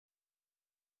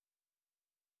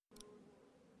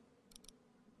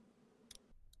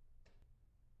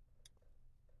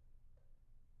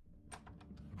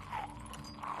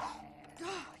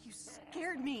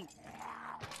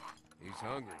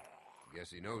hungry.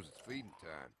 Guess he knows it's feeding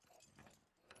time.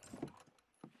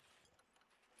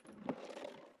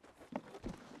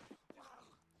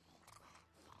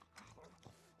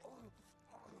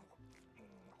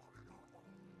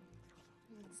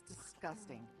 It's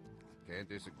disgusting. Can't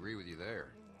disagree with you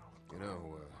there. You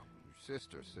know, your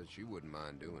sister said she wouldn't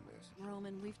mind doing this.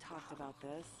 Roman, we've talked about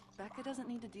this. Becca doesn't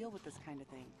need to deal with this kind of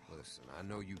thing. Listen, I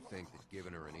know you think that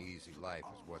giving her an easy life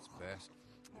is what's best.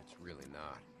 It's really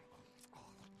not.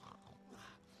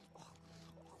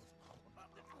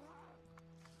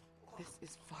 This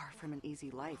is far from an easy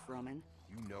life, Roman.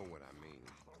 You know what I mean.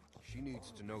 She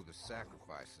needs to know the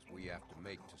sacrifices we have to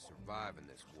make to survive in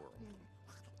this world.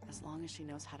 As long as she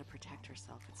knows how to protect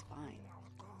herself, it's fine.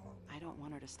 I don't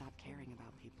want her to stop caring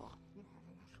about people.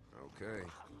 Okay.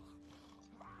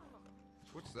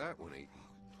 What's that one eating?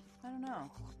 I don't know.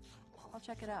 I'll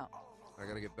check it out. I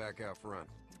gotta get back out front.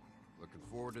 Looking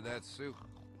forward to that soup.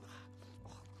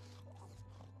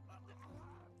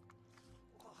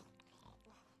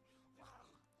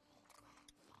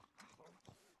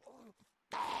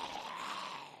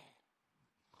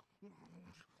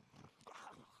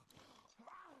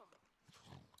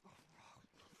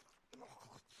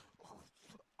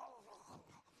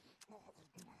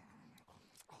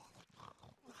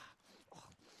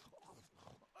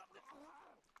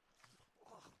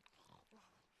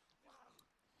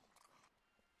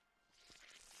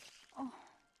 Oh,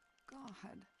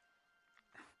 God.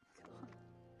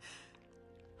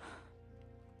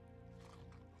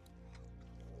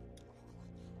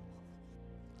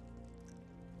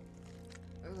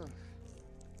 Ugh.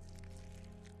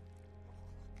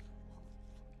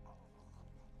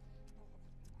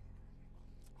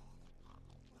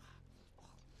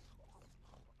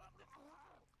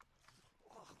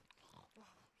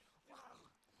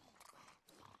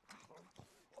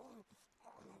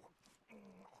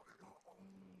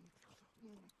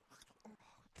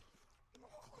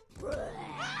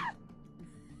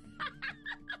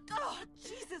 Oh,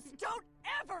 Jesus, don't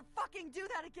ever fucking do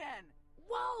that again!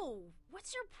 Whoa!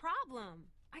 What's your problem?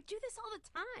 I do this all the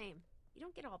time. You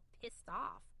don't get all pissed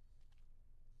off.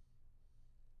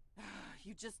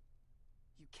 You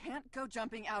can't go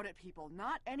jumping out at people.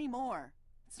 Not anymore.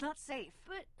 It's not safe.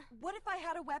 But... What if I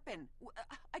had a weapon?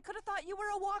 I could have thought you were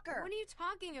a walker. What are you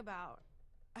talking about?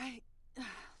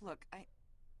 Look, I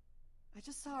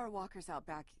just saw our walkers out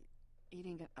back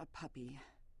eating a puppy.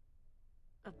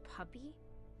 A puppy?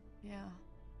 Yeah.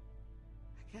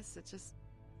 I guess it just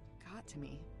got to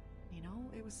me. You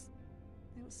know, it was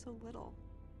so little.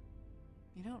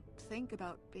 You don't think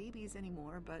about babies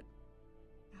anymore, but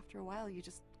after a while you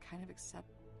just kind of accept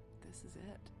this is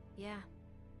it. Yeah.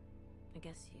 I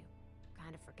guess you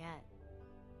kind of forget.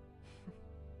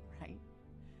 Right?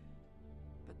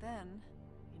 But then,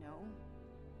 you know,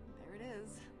 there it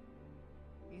is.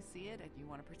 You see it and you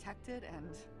want to protect it and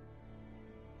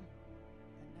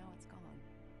now it's gone.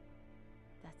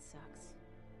 That sucks.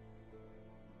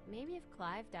 Maybe if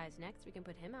Clive dies next, we can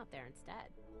put him out there instead.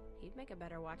 He'd make a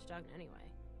better watchdog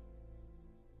anyway.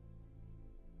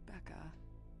 Becca.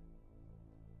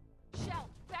 Shell!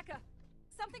 Becca!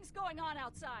 Something's going on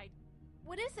outside!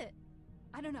 What is it?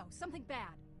 I don't know, something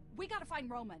bad. We gotta find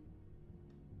Roman.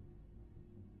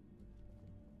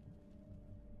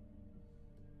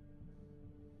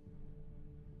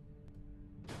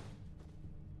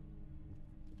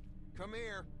 Come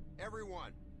here,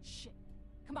 everyone. Shit.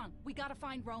 Come on, we gotta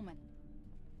find Roman.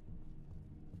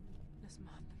 Las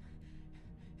matan.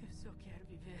 Eu só quero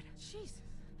viver. Jesus.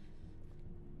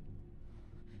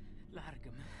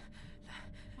 Larga-me.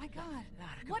 My God.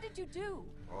 Larga-me. What did you do?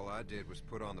 All I did was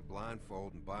put on the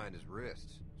blindfold and bind his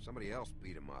wrists. Somebody else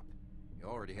beat him up. He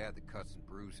already had the cuts and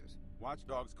bruises.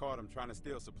 Watchdogs caught him trying to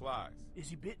steal supplies. Is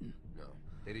he bitten? No,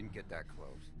 they didn't get that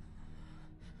close.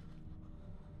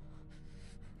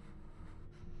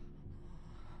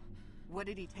 What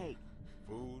did he take?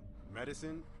 Food,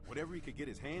 medicine, whatever he could get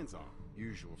his hands on.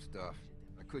 Usual stuff.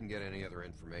 I couldn't get any other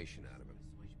information out of him.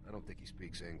 I don't think he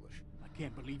speaks English. I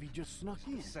can't believe he just snuck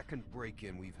in. Second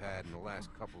break-in we've had in the last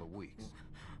couple of weeks.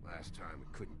 Last time we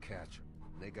couldn't catch him.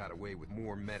 They got away with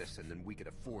more medicine than we could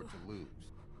afford to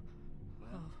lose.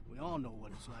 Well, we all know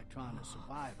what it's like trying to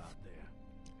survive out there.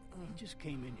 He just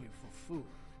came in here for food.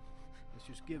 Let's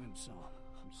just give him some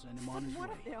and send him on his way. What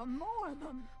if there are more of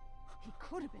them? He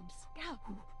could have been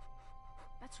scouting.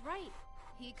 That's right.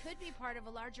 He could be part of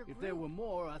a larger group. If there were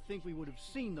more, I think we would have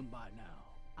seen them by now.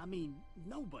 I mean,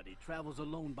 nobody travels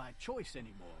alone by choice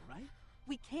anymore, right?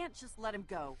 We can't just let him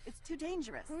go. It's too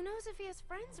dangerous. Who knows if he has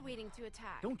friends waiting to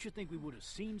attack? Don't you think we would have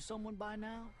seen someone by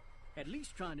now? At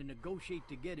least trying to negotiate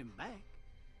to get him back.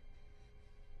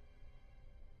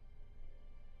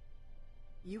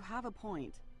 You have a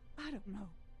point. I don't know.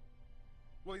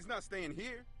 Well, he's not staying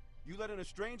here. You let in a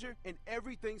stranger, and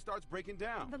everything starts breaking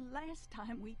down. The last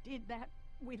time we did that,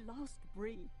 we lost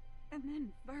Bree. And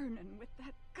then Vernon with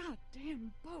that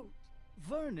goddamn boat.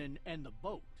 Vernon and the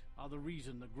boat are the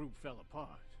reason the group fell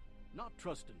apart, not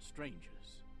trusting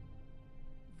strangers.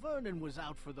 Vernon was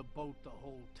out for the boat the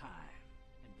whole time,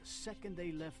 and the second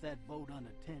they left that boat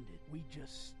unattended, we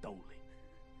just stole it.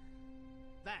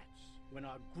 That's when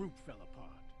our group fell apart.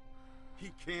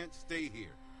 He can't stay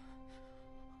here.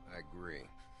 I agree.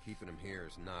 Keeping him here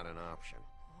is not an option.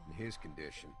 In his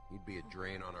condition, he'd be a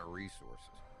drain on our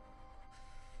resources.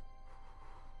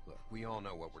 Look, we all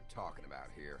know what we're talking about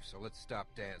here, so let's stop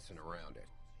dancing around it.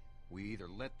 We either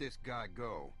let this guy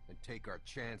go and take our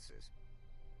chances,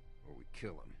 or we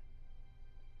kill him.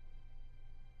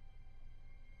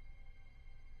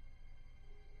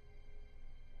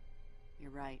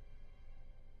 You're right.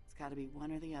 It's gotta be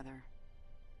one or the other.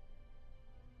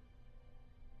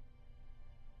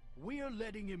 We're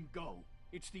letting him go.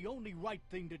 It's the only right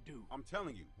thing to do. I'm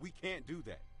telling you, we can't do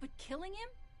that. But killing him?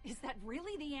 Is that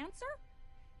really the answer?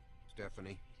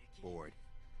 Stephanie, Boyd,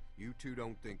 you two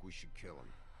don't think we should kill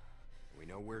him. We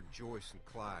know where Joyce and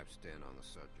Clive stand on the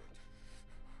subject.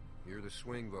 You're the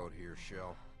swing vote here,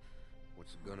 Shell.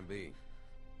 What's it gonna be?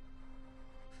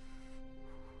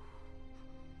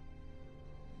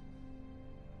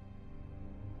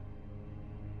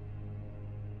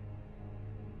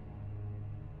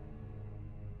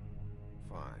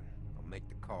 Fine. I'll make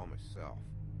the call myself.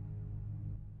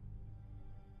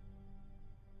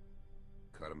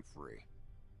 Cut him free.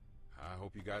 I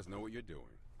hope you guys know what you're doing.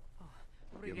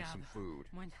 Give him some food,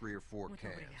 3 or 4 muito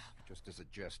cans, obrigado. just as a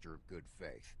gesture of good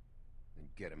faith. Then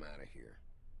get him out of here.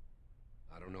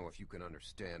 I don't know if you can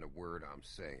understand a word I'm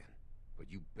saying,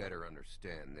 but you better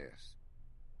understand this.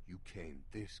 You came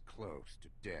this close to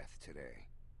death today.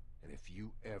 And if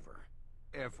you ever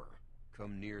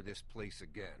come near this place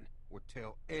again, or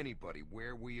tell anybody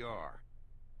where we are,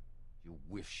 you'll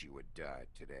wish you had died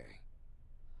today.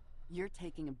 You're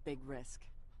taking a big risk.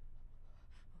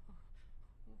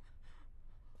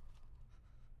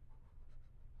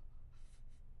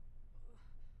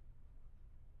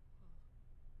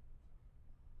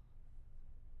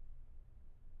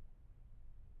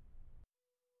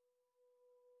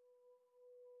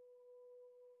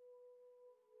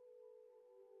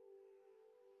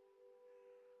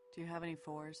 Do you have any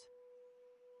 4s?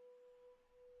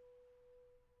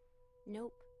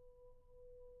 Nope.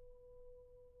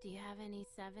 Do you have any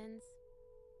 7s?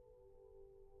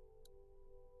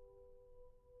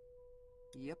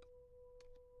 Yep.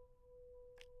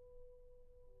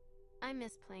 I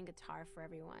miss playing guitar for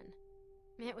everyone.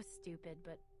 It was stupid,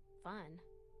 but fun.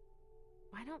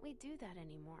 Why don't we do that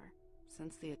anymore?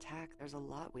 Since the attack, there's a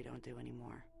lot we don't do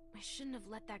anymore. I shouldn't have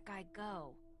let that guy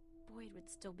go. Boyd would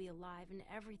still be alive and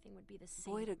everything would be the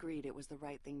same. Boyd agreed it was the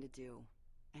right thing to do.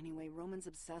 Anyway, Roman's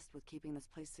obsessed with keeping this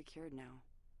place secured now.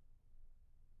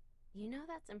 You know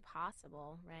that's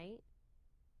impossible, right?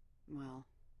 Well,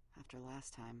 after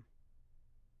last time.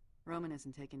 Roman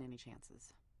isn't taking any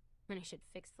chances. And he should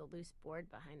fix the loose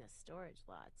board behind the storage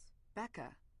lots.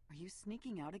 Becca, are you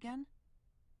sneaking out again?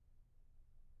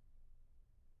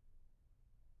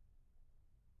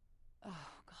 Oh,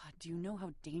 God, do you know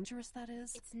how dangerous that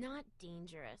is? It's not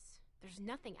dangerous. There's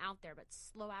nothing out there but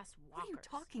slow-ass walkers. What are you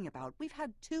talking about? We've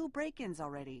had 2 break-ins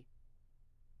already.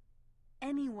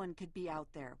 Anyone could be out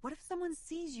there. What if someone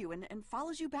sees you and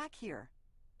follows you back here?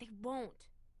 They won't.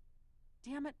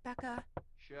 Damn it, Becca.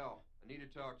 Shell, I need to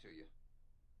talk to you.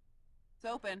 It's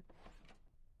open.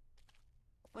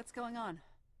 What's going on?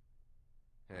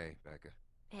 Hey, Becca.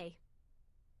 Hey,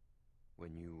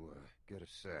 When you get a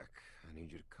sec, I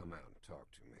need you to come out and talk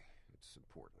to me. It's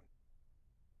important.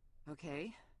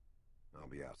 Okay. I'll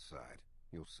be outside.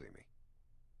 You'll see me.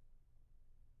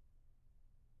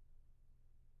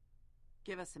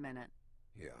 Give us a minute.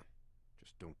 Yeah,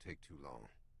 just don't take too long.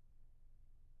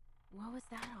 what was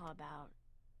that all about?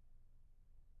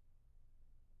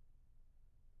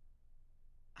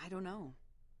 I don't know.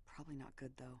 Probably not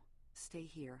good, though. Stay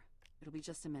here. It'll be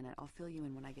just a minute. I'll fill you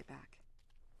in when I get back.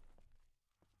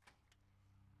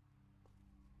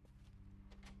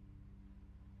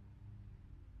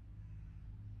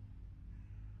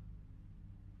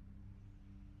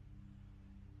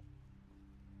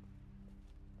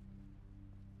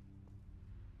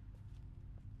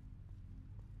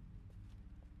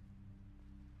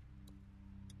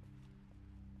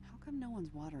 How come no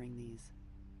one's watering these?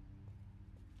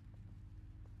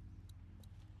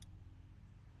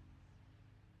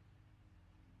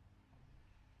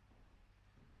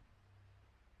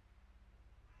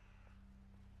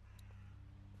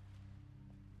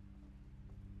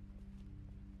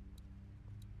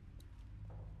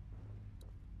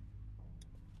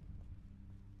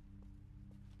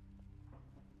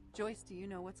 Joyce, do you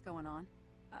know what's going on?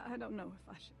 I don't know if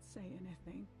I should say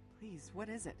anything. Please, what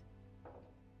is it?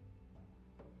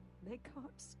 They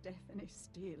caught Stephanie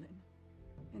stealing,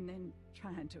 and then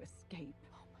trying to escape.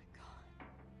 Oh my god.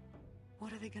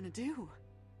 What are they gonna do?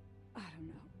 I don't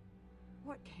know.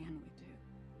 What can we do?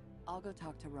 I'll go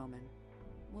talk to Roman.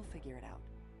 We'll figure it out.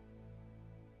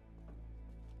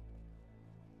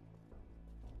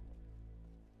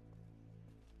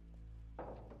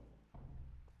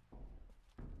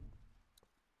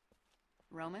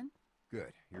 Roman?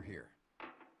 Good, you're here.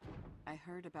 I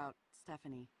heard about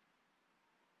Stephanie.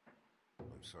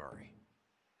 I'm sorry.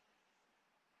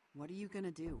 What are you gonna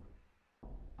do?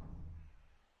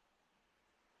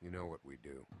 You know what we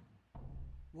do.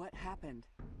 What happened?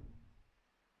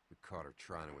 We caught her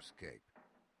trying to escape.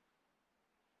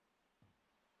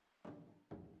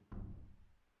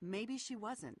 Maybe she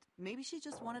wasn't. Maybe she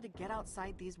just wanted to get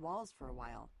outside these walls for a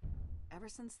while. Ever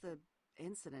since the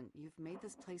incident, you've made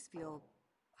this place feel,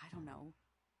 I don't know,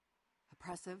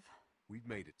 oppressive. We've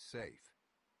made it safe.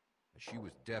 She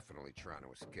was definitely trying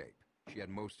to escape. She had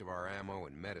most of our ammo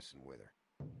and medicine with her.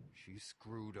 She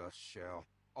screwed us, Shell.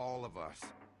 All of us.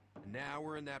 And now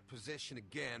we're in that position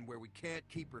again where we can't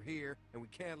keep her here and we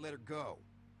can't let her go.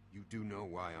 You do know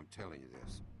why I'm telling you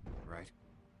this, right?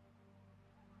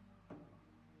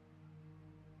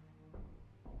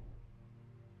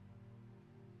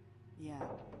 Yeah.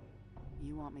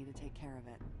 You want me to take care of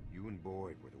it. You and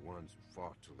Boyd were the ones who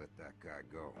fought to let that guy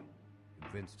go.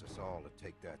 Convinced us all to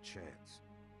take that chance.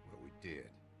 Well, we did.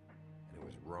 And it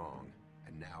was wrong.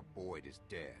 And now Boyd is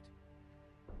dead.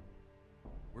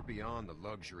 We're beyond the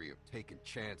luxury of taking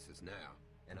chances now.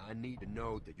 And I need to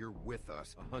know that you're with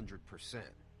us 100%.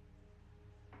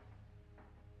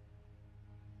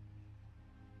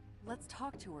 Let's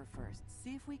talk to her first.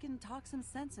 See if we can talk some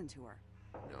sense into her.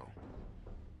 No.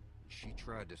 She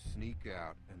tried to sneak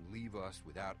out and leave us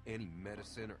without any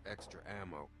medicine or extra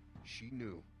ammo. She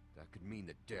knew that could mean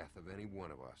the death of any one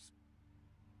of us.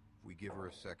 If we give her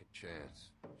a second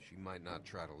chance, she might not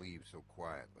try to leave so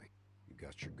quietly. You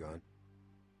got your gun?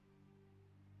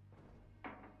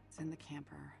 It's in the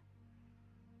camper.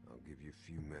 I'll give you a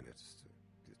few minutes to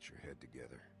get your head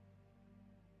together.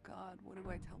 God, what do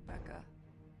I tell Becca?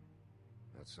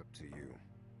 That's up to you.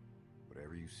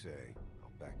 Whatever you say,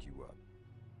 I'll back you up.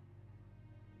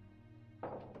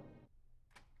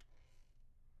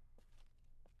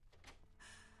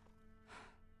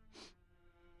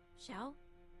 Shell?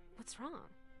 What's wrong?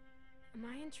 Am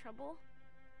I in trouble?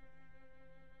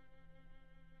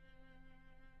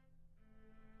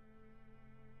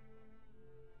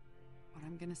 What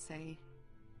I'm gonna say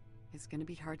is gonna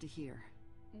be hard to hear.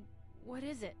 What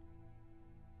is it?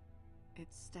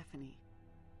 It's Stephanie.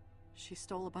 She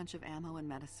stole a bunch of ammo and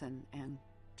medicine and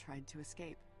tried to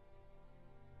escape.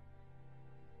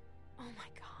 Oh my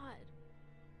god.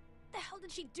 The hell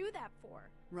did she do that for?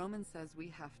 Roman says we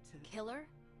have to... Kill her?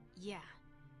 Yeah.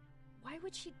 Why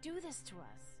would she do this to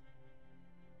us?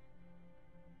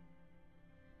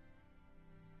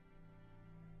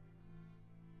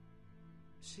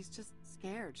 She's just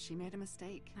scared. She made a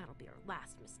mistake. That'll be her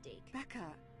last mistake.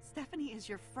 Becca, Stephanie is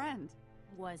your friend.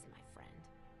 Was my friend.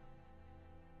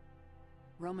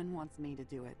 Roman wants me to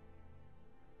do it.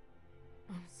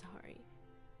 I'm sorry.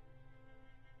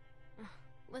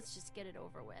 Let's just get it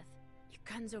over with. Your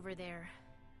gun's over there,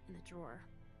 in the drawer.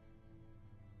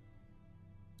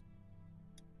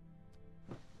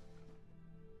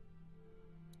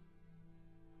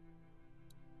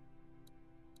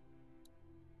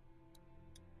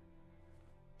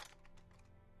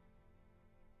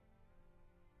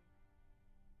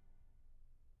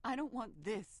 I don't want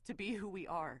this to be who we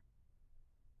are.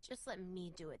 Just let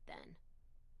me do it then.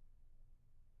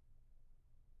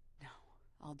 No,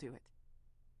 I'll do it.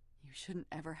 You shouldn't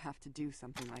ever have to do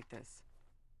something like this.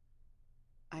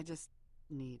 I just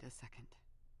need a second.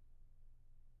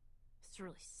 This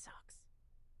really sucks.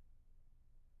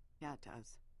 Yeah, it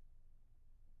does.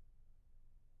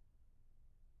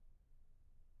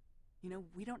 You know,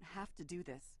 we don't have to do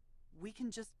this. We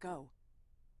can just go.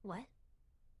 What?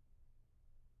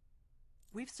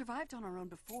 We've survived on our own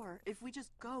before. If we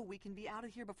just go, we can be out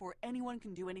of here before anyone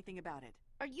can do anything about it.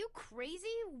 Are you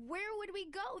crazy? Where would we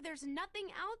go? There's nothing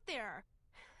out there.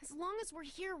 As long as we're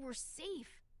here, we're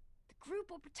safe. The group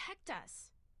will protect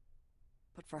us.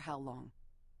 But for how long?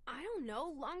 I don't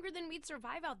know. Longer than we'd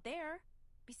survive out there.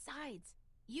 Besides,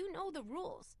 you know the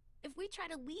rules. If we try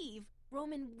to leave,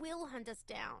 Roman will hunt us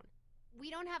down. We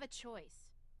don't have a choice.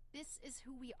 This is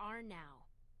who we are now.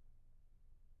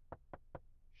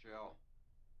 Shell,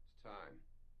 it's time.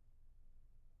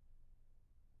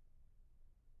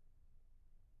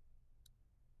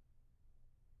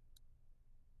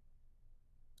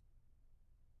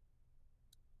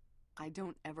 I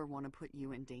don't ever want to put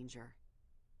you in danger.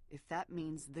 If that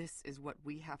means this is what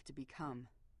we have to become,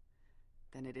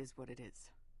 then it is what it is.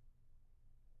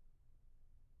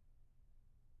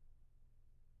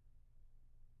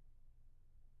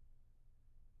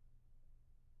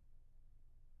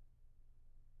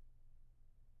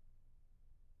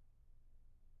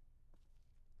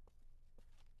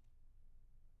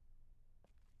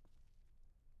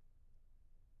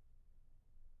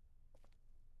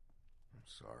 I'm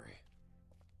sorry.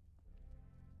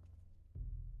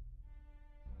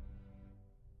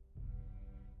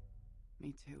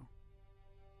 Me too.